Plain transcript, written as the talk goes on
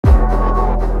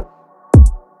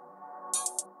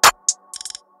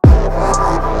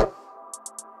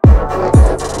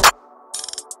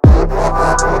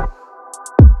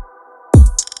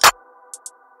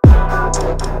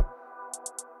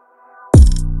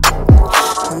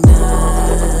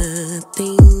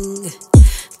Nothing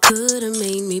could have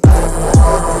made me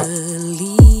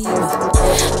believe.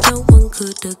 No one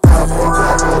could have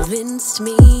convinced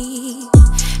me.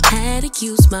 Had to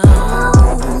use my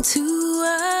own 2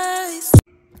 eyes.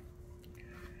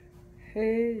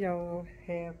 Hey y'all,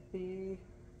 happy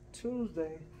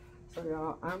Tuesday. So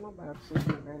y'all, I'm about to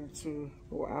get ready to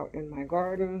go out in my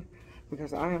garden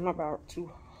because I am about to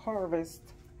harvest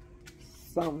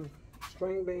some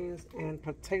string beans and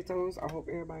potatoes. I hope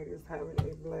everybody is having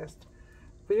a blessed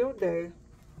field day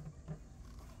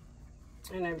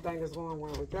and everything is going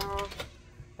well with y'all.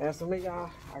 As for me, y'all,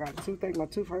 I got a toothache, my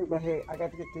tooth hurt, but hey, I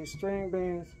got to get these string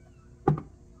beans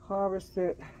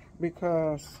harvested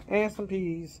because, and some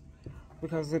peas,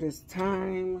 because it is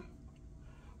time.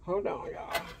 Hold on,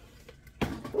 y'all.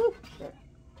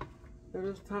 It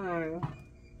is time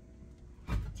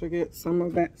to get some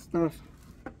of that stuff.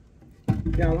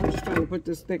 Y'all, I'm just trying to put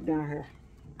this stick down here.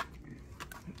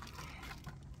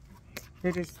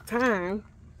 It is time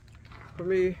for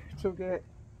me to get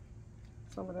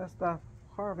some of that stuff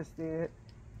harvested.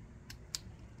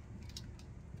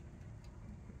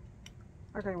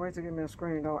 I can't wait to get me a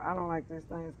screen though. I don't like these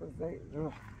things because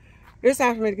it's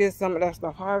time for me to get some of that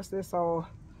stuff harvested. So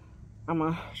I'm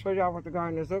gonna show y'all what the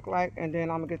gardeners look like, and then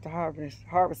I'm gonna get to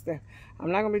harvesting.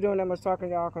 I'm not gonna be doing that much talking,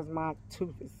 y'all, because my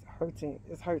tooth is hurting.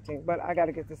 It's hurting, but I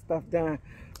gotta get this stuff done.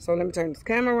 So let me turn this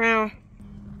camera around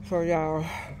for y'all.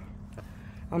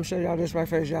 I'm gonna show y'all this right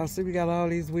first. Y'all see we got all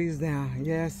these weeds down.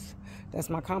 Yes, that's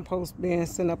my compost bin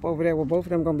sitting up over there. Well, both of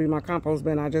them gonna be my compost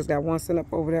bin. I just got one sitting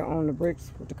up over there on the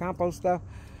bricks with the compost stuff.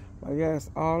 But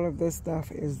yes, all of this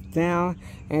stuff is down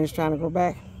and it's trying to go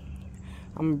back.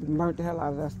 I'm gonna burn the hell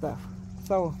out of that stuff.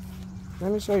 So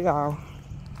let me show y'all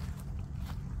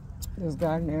this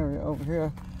garden area over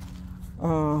here.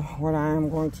 What I am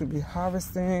going to be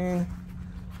harvesting.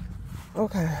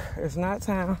 Okay, it's not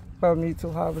time for me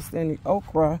to harvest any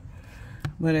okra,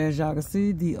 but as y'all can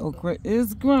see, the okra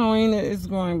is growing. It is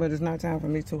growing, but it's not time for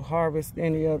me to harvest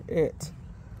any of it.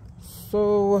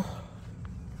 So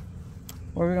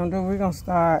what we're gonna do, we're gonna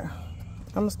start.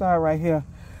 I'm gonna start right here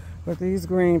with these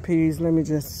green peas. Let me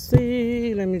just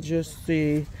see.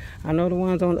 I know the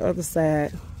ones on the other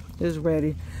side is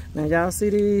ready. Now y'all see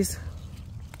these?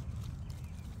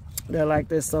 They're like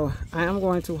this. So I am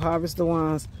going to harvest the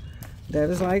ones that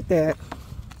is like that.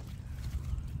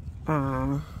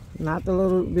 Not the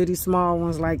little bitty small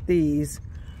ones like these.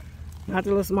 Not the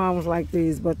little small ones like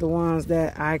these, but the ones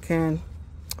that I can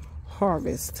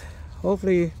harvest.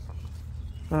 Hopefully,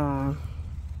 y'all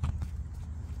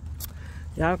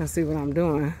can see what I'm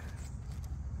doing.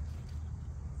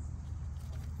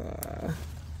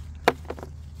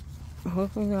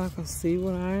 Hopefully y'all can see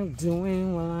what I'm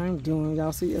doing.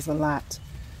 Y'all see it's a lot.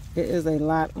 It is a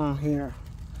lot on here.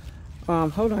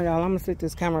 Hold on, y'all. I'm gonna set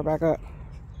this camera back up.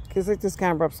 Can set this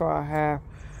camera up so I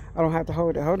don't have to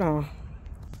hold it. Hold on.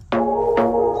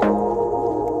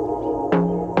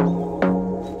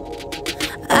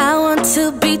 I want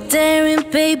to be daring,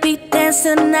 baby, dance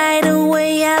the night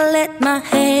away. I let my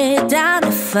head down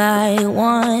if I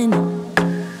won.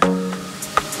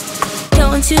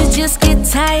 Don't you just get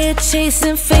tired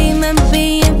chasing fame and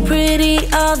being pretty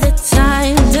all the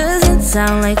time? Doesn't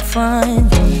sound like fun.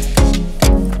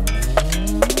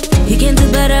 You can do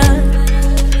better.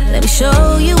 Let me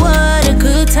show you what a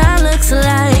good time looks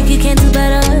like. You can do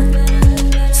better,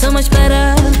 so much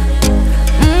better.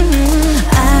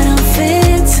 I don't fit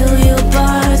into your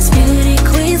box. Beauty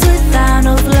queens without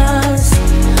no flaws.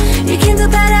 You can do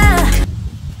better.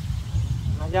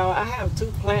 Now, y'all, I have 2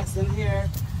 plants in here,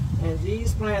 and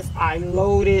these plants are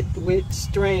loaded with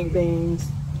string beans.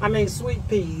 I mean sweet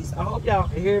peas. I hope y'all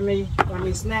can hear me. I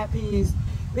mean snap peas.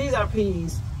 These are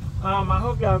peas. I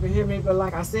hope y'all can hear me, but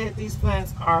like I said, these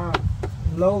plants are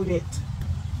loaded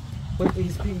with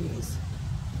these peas.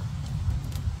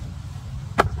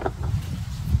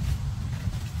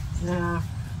 Now,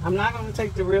 I'm not going to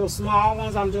take the real small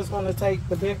ones. I'm just going to take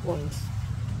the big ones.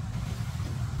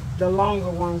 The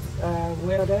longer ones.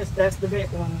 Well, that's the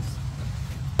big ones.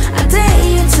 I dare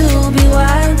you to be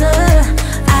wilder.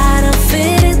 I don't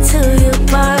fit into your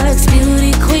box.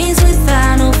 Beauty queens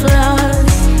without no flaws.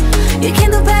 You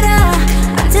can do better.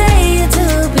 I dare you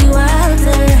to be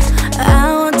wilder.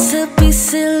 I want to be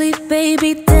silly,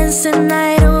 baby, dance the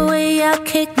night away. I'll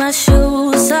kick my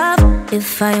shoes off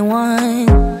if I want.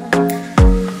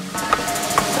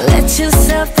 Let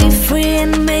yourself be free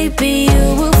and maybe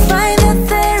you will find that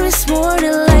there is more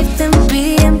to life than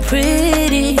being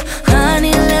pretty.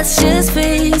 Honey, let's just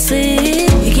face it.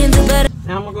 You can do better.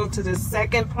 Now I'm going to go to the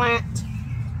second plant.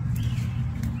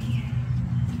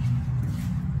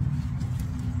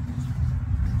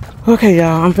 Okay,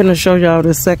 y'all, I'm finna show y'all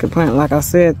the second plant. Like I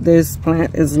said, this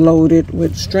plant is loaded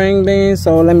with string beans.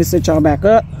 So let me sit y'all back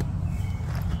up.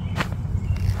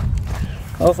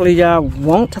 Hopefully y'all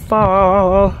won't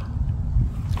fall.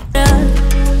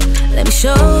 Let me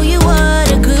show you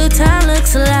what a good time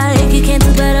looks like. You can't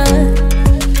do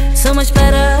better, so much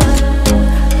better.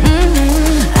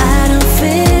 I don't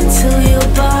fit into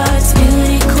your box.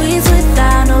 Beauty queens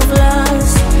without no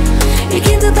flaws. You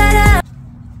can do better.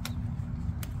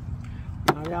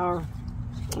 Now, y'all,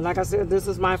 like I said, this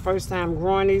is my first time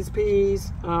growing these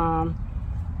peas.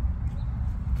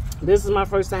 This is my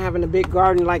first time having a big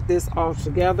garden like this all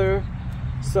together.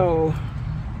 So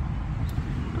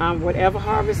whatever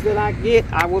harvest that I get,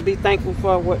 I will be thankful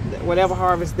for whatever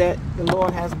harvest that the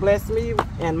Lord has blessed me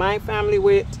and my family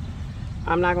with.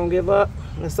 I'm not gonna give up.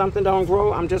 If something don't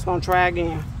grow, I'm just gonna try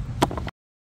again.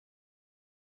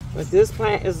 But this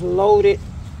plant is loaded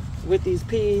with these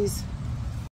peas.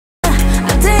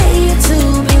 I dare you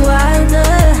to be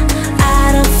wilder.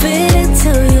 I don't fit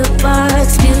into your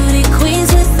box. Beauty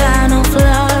queens without no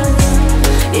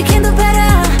flaws. You can do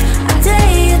better. I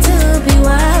dare you to be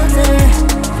wilder.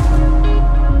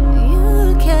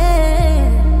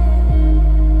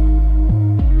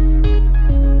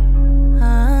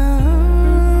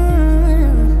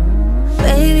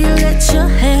 Your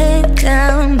head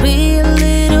down, be a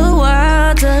little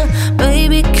wilder.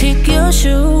 Baby, kick your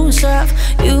shoes off.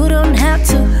 You don't have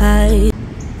to hide.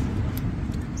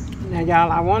 Now,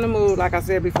 y'all, I want to move, like I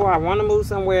said before, I want to move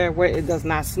somewhere where it does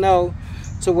not snow,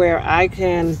 to where I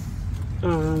can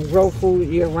grow food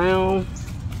year round.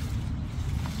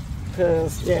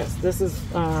 Because, yes, this is,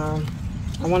 I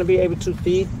want to be able to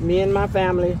feed me and my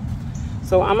family.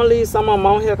 So I'm going to leave some of them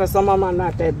on here because some of them are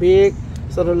not that big.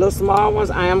 So the little small ones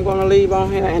I am going to leave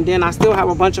on here, and then I still have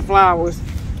a bunch of flowers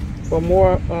for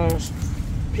more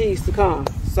peas to come.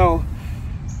 So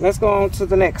let's go on to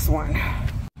the next one.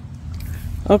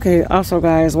 Okay, also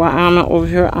guys, while I'm over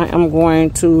here, I am going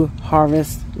to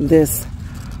harvest this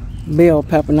bell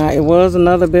pepper. Now it was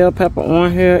another bell pepper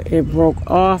on here, it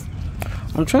broke off.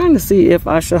 I'm trying to see if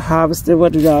I should harvest it.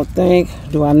 What do y'all think?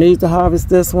 Do I need to harvest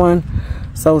this one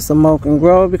so some more can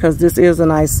grow? Because this is a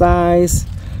nice size.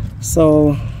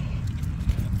 So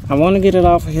I want to get it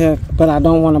off of here, but I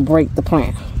don't want to break the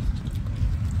plant.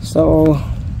 So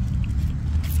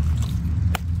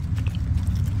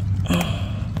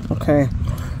okay,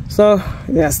 so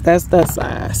yes, that's that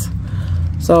size.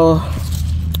 So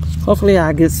hopefully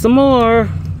I get some more.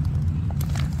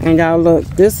 And y'all look,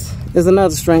 this is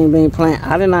another string bean plant.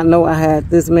 I did not know I had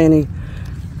this many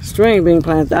string bean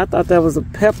plants. I thought that was a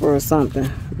pepper or something,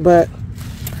 but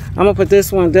I'm gonna put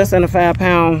this one, that's in a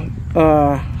 5-pound,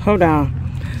 hold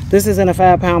on. This is in a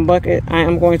 5-pound bucket. I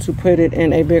am going to put it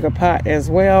in a bigger pot as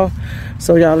well.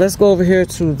 So y'all, let's go over here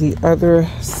to the other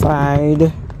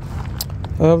side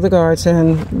of the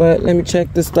garden. But let me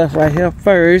check this stuff right here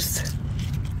first.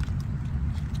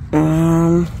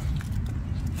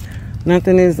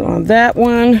 Nothing is on that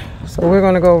one. So we're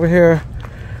gonna go over here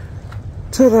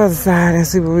to the other side and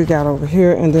see what we got over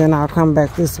here, and then I'll come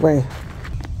back this way.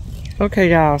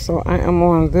 Okay y'all, so I am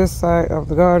on this side of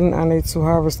the garden. I need to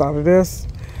harvest out of this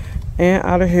and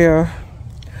out of here.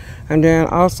 And then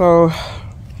also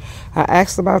I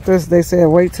asked about this. They said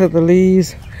wait till the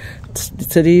leaves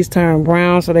to these turn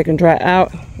brown so they can dry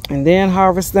out and then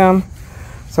harvest them.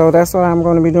 So that's what I'm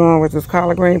going to be doing with this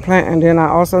collard green plant. And then I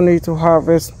also need to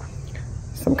harvest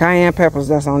some cayenne peppers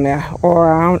that's on there,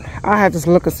 or I have to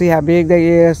look and see how big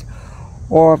they is,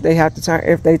 or if they have to turn,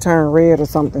 if they turn red or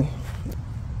something.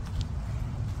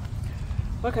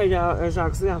 Okay y'all, as y'all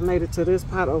can see, I've made it to this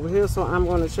pot over here, so I'm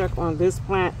going to check on this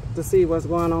plant to see what's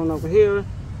going on over here.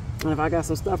 And if I got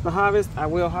some stuff to harvest, I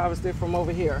will harvest it from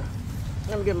over here.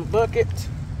 Let me get my bucket.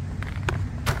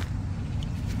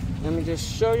 Let me just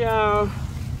show y'all.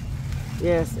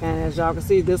 Yes, and as y'all can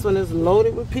see, this one is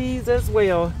loaded with peas as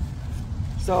well.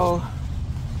 So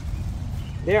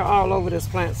they're all over this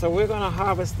plant. So we're going to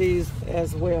harvest these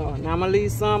as well. Now I'm going to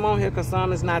leave some on here because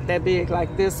some is not that big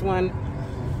like this one,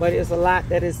 but it's a lot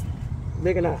that is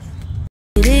big enough.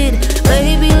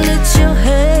 Baby, let your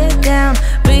head down,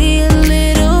 be a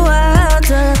little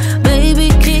wilder. Baby,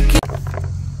 kick it.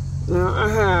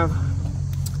 Now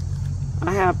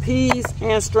I have peas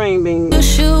and string beans. Your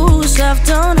shoes off,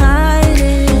 don't hide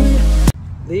it.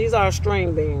 These are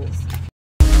string beans.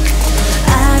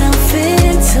 I don't fit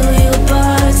into your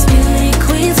box. Beauty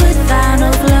queens without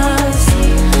no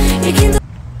flaws. You can.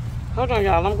 Hold on,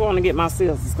 y'all. I'm going to get my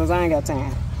scissors because I ain't got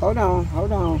time. Hold on,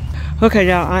 hold on. Okay,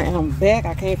 y'all. I am back.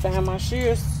 I can't find my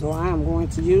shears, so I am going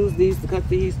to use these to cut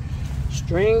these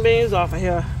string beans off of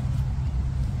here.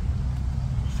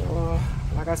 So,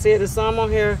 like I I said, there's some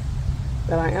on here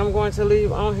that I am going to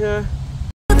leave on here.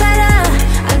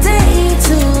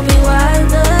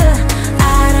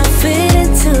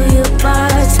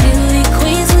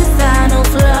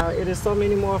 It is so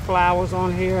many more flowers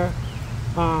on here.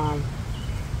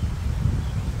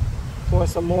 For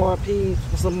some more peas,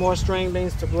 for some more string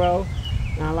beans to grow.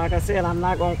 Now, like I said, I'm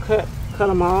not gonna cut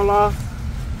them all off,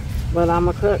 but I'm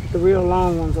gonna cut the real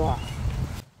long ones off.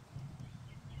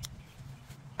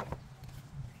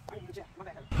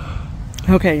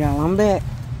 Okay, y'all, I'm back.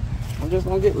 I'm just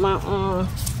gonna get my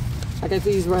I got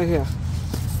these right here.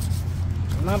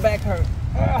 My back hurt.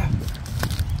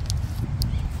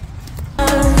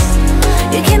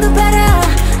 You can do better.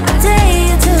 I dare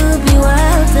you to be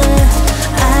wilder.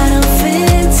 I don't fit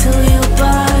into your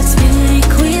box. Beauty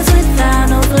queens without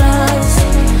no flaws.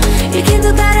 You can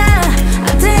do better. I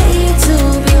dare you to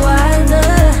be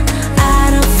wilder.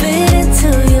 I don't fit into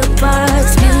your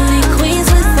box. Beauty queens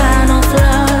without no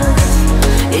flaws.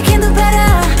 You can do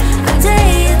better. I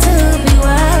dare you to be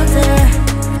wilder.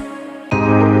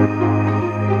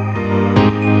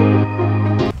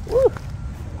 Woo.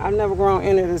 I've never grown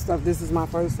any of this stuff. This is my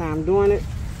first time doing it,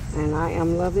 and I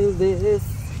am loving this.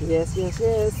 Yes, yes,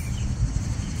 yes.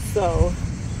 So,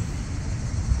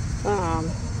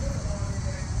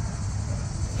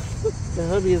 the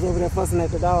hubby is over there fussing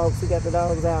at the dogs. He got the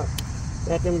dogs out.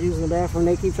 Got them using the bathroom.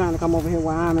 They keep trying to come over here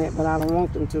where I'm at, but I don't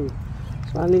want them to.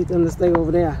 So I need them to stay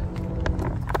over there.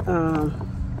 I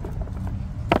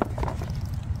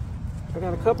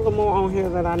got a couple of more on here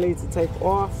that I need to take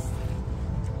off.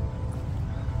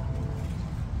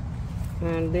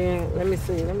 And then, let me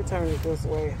see. Let me turn it this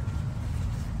way.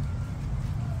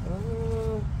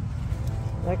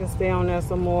 I can stay on there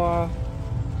some more. I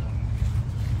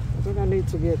think I need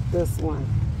to get this one.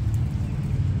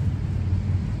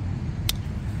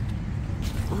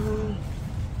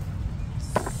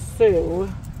 So,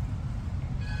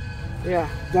 yeah,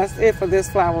 that's it for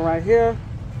this flower right here.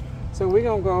 So we're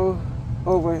gonna go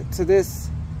over to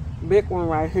this big one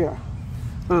right here.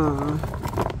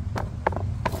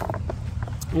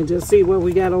 And just see what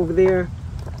we got over there.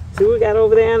 See what we got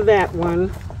over there in that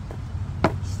one.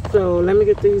 So let me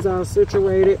get these all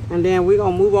situated, and then we're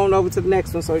gonna move on over to the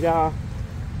next one. So y'all,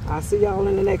 I'll see y'all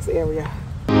in the next area.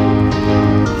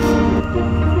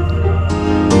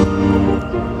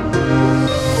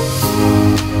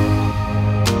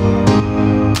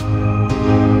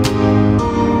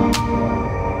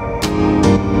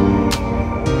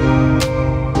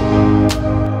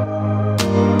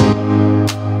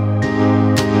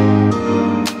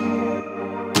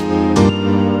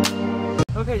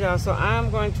 So I'm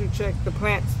going to check the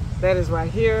plants that is right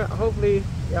here. Hopefully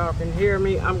y'all can hear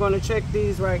me. I'm going to check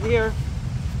these right here.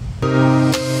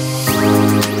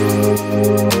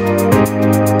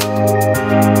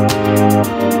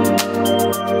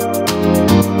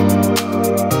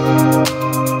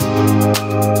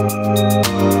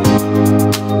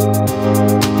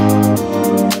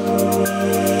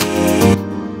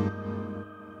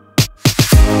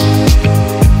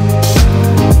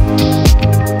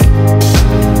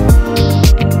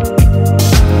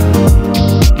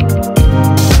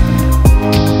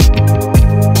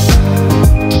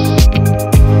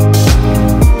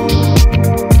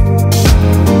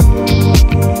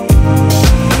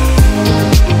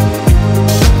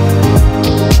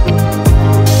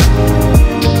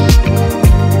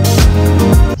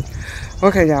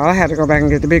 Okay, y'all, I had to go back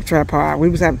and get the big tripod. We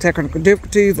was having technical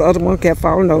difficulties. The other one kept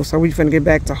falling over, so we finna get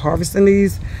back to harvesting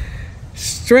these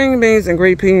string beans and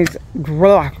green peas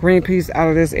out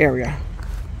of this area.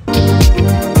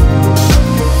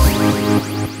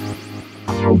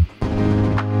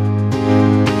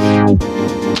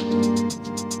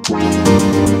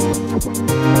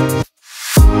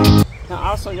 Now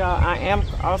also, y'all, I am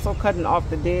also cutting off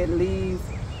the dead leaves.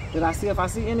 If I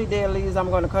see any dead leaves, I'm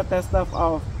going to cut that stuff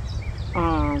off.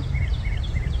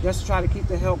 Just to try to keep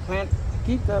the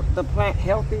plant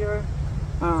healthier.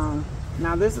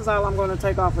 Now this is all I'm going to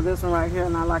take off of this one right here.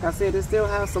 Now, like I said, it still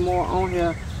has some more on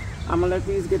here. I'm gonna let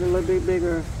these get a little bit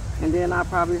bigger, and then I'll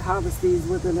probably harvest these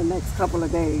within the next couple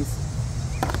of days.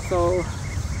 So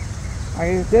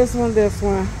I use this one,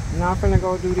 now I'm gonna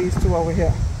go do these two over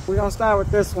here. We're gonna start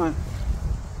with this one.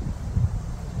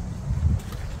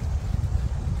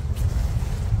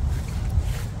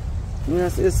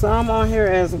 Yes, it's some on here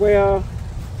as well.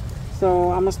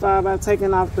 So I'm gonna start by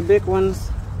taking off the big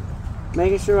ones,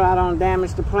 making sure I don't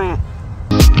damage the plant.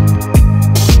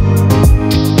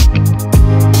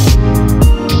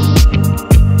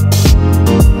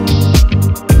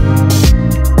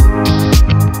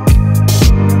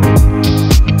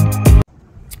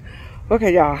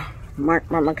 Okay, y'all, my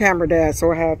camera died,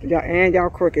 so I have y'all, and y'all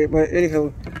crooked. But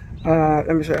anywho,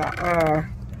 let me show y'all.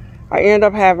 I end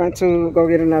up having to go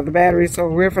get another battery, so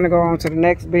we're gonna go on to the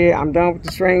next bed. I'm done with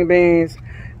the string beans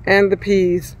and the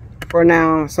peas for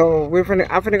now. So I'm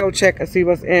finna go check and see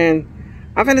what's in.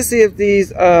 I'm finna see if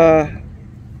these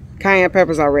cayenne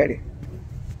peppers are ready.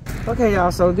 Okay,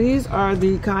 y'all. So these are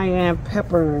the cayenne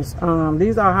peppers.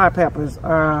 These are hot peppers.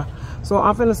 So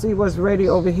I'm finna see what's ready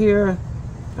over here.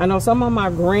 I know some of them are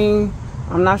green.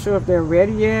 I'm not sure if they're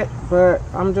ready yet, but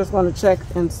I'm just gonna check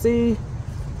and see.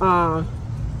 And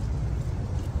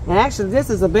actually,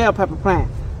 this is a bell pepper plant.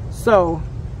 So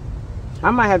I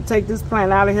might have to take this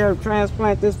plant out of here,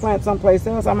 transplant this plant someplace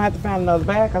else. I'm gonna have to find another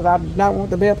bag because I do not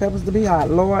want the bell peppers to be hot.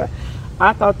 Lord,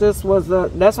 I thought this was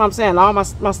that's what I'm saying. All my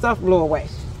stuff blew away.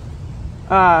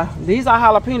 These are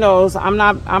jalapenos. I'm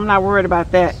not worried about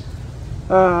that.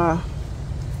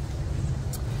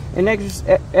 And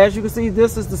as you can see,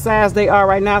 this is the size they are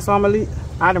right now. So I'm gonna leave.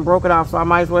 I done broke it off, so I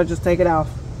might as well just take it off.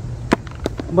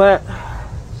 But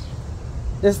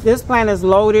this plant is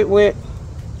loaded with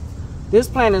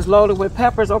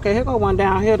peppers. Okay, here go one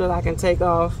down here that I can take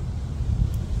off.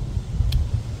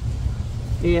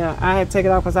 Yeah, I had to take it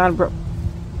off because I done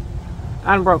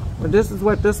broke. But this is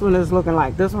what this one is looking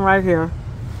like. This one right here.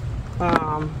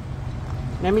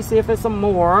 Let me see if it's some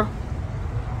more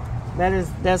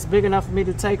that's big enough for me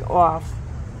to take off.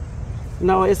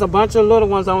 No, it's a bunch of little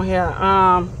ones on here.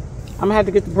 I'm gonna have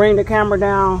to bring the camera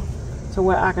down to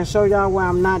where I can show y'all where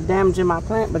I'm not damaging my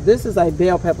plant. But this is a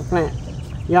bell pepper plant.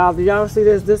 Y'all, do y'all see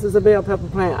this? This is a bell pepper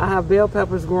plant. I have bell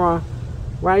peppers growing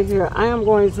right here. I am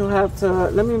going to have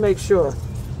to, let me make sure.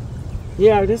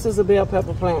 Yeah, this is a bell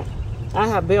pepper plant. I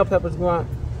have bell peppers growing.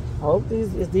 I hope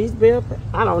these bell peppers?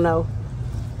 I don't know.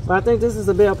 But I think this is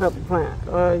a bell pepper plant.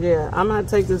 Yeah, I'm gonna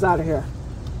take this out of here.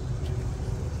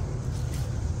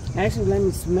 Actually, let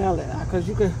me smell it, because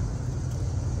you can.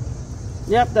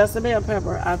 Yep, that's a bell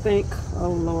pepper, I think. Oh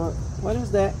Lord, what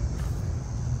is that?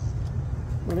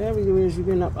 Whatever it is you're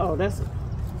getting up. Oh, that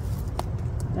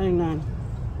ain't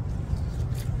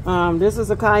none. This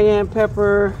is a cayenne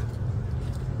pepper.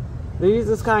 These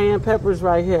is cayenne peppers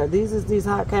right here. These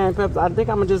hot cayenne peppers. I think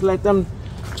I'm gonna just let them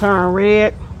turn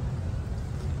red.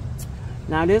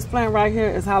 Now this plant right here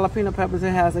is jalapeno peppers.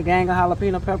 It has a gang of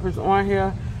jalapeno peppers on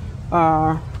here.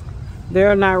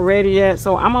 They're not ready yet,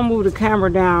 so I'm gonna move the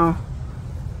camera down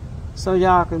so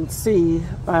y'all can see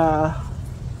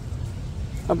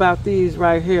about these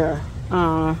right here.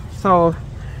 So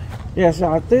yes,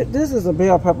 y'all, this is a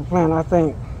bell pepper plant. I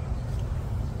think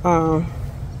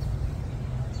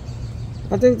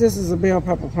this is a bell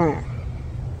pepper plant.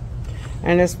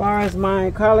 And as far as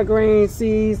my collard green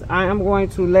seeds, I am going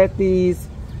to let these,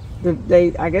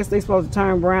 I guess they're supposed to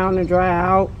turn brown and dry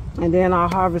out, and then I'll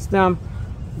harvest them.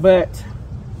 But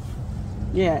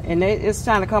yeah, and it's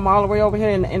trying to come all the way over here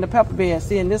in the pepper bed.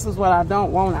 See, and this is what I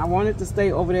don't want. I want it to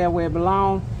stay over there where it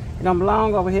belongs. It don't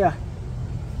belong over here.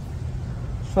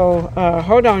 So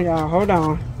hold on, y'all, hold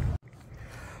on.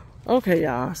 Okay,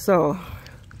 y'all, so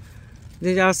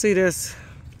did y'all see this?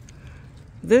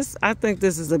 I think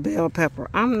this is a bell pepper.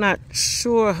 I'm not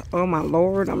sure. Oh my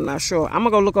Lord, I'm not sure. I'm gonna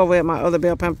go look over at my other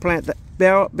bell pepper plant,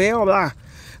 bell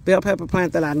pepper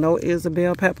plant that I know is a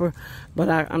bell pepper. But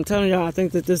I'm telling y'all, I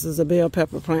think that this is a bell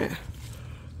pepper plant.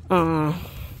 I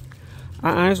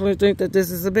honestly think that this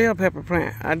is a bell pepper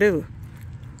plant. I do.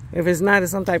 If it's not,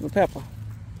 it's some type of pepper.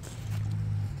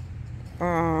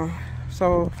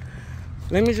 So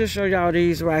let me just show y'all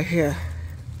these right here,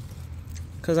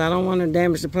 because I don't want to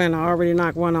damage the plant. I already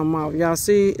knocked one of them off. Y'all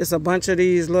see, it's a bunch of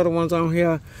these little ones on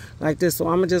here like this. So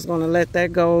I'm just going to let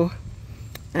that go.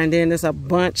 And then there's a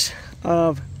bunch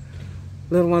of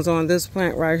little ones on this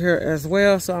plant right here as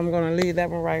well. So I'm going to leave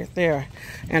that one right there.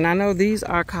 And I know these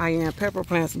are cayenne pepper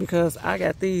plants because I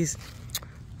got these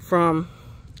from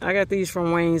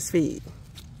Wayne's Feed.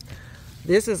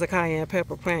 This is a cayenne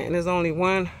pepper plant, and there's only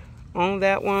one on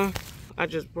that one. I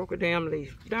just broke a damn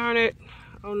leaf. Darn it.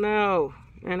 Oh no.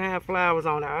 And I have flowers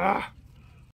on it. Ah.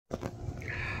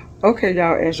 Okay,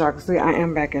 y'all, as y'all can see, I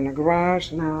am back in the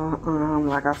garage now.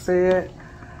 Like I said,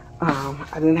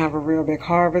 I didn't have a real big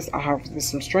harvest. I harvested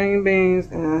some string beans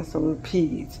and some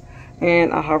peas,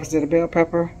 and I harvested a bell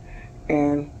pepper.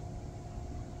 And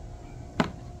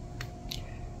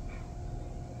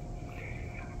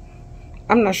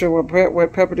I'm not sure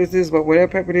what pepper this is, but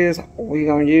whatever pepper it is, we're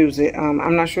gonna use it.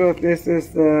 I'm not sure if this is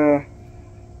the.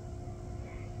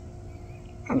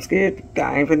 I'm scared.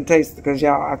 I ain't finna taste it because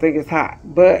y'all, I think it's hot.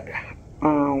 But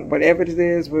whatever it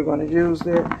is, we're gonna use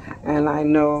it. And I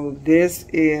know this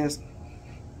is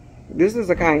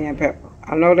a cayenne pepper.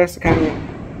 I know that's a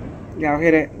cayenne. Y'all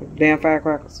hear that? Damn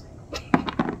firecrackers.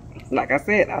 like I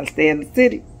said, I stay in the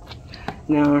city.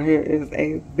 Now here is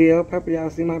a bell pepper. Y'all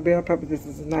see my bell pepper? This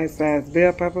is a nice sized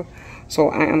bell pepper. So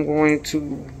I am going to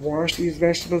wash these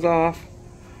vegetables off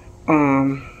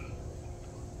and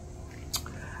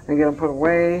get them put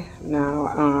away.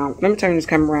 Now let me turn this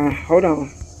camera around. Hold on.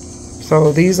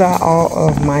 So these are all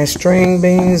of my string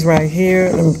beans right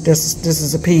here. This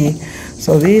is a pea.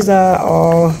 So these are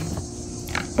all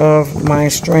of my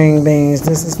string beans.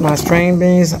 This is my string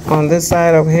beans on this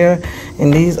side over here,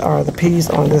 and these are the peas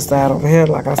on this side over here.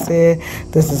 Like I said,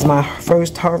 this is my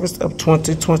first harvest of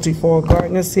 2024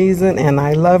 gardening season, and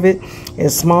I love it.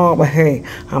 It's small, but hey,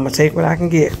 I'm gonna take what I can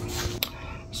get.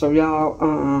 So y'all,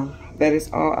 that is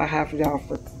all I have for y'all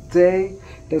for today.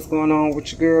 That's going on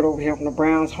with your girl over here from the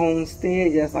Browns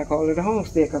homestead. Yes, I call it a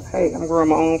homestead because hey, I'm growing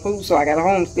my own food, so I got a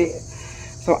homestead.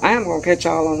 So I am gonna catch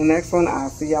y'all on the next one. I'll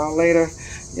see y'all later.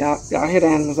 Y'all hear the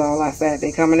animals all outside.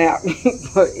 They coming out.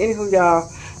 But anywho, y'all,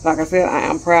 like I said, I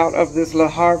am proud of this little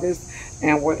harvest,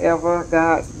 and whatever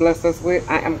God's blessed us with,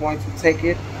 I am going to take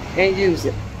it and use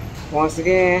it. Once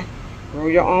again, grow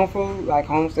your own food, like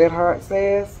Homestead Heart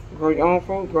says. Grow your own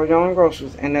food, grow your own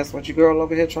groceries, and that's what your girl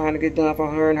over here trying to get done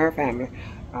for her and her family.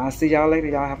 I'll see y'all later.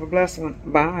 Y'all have a blessed one.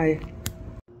 Bye.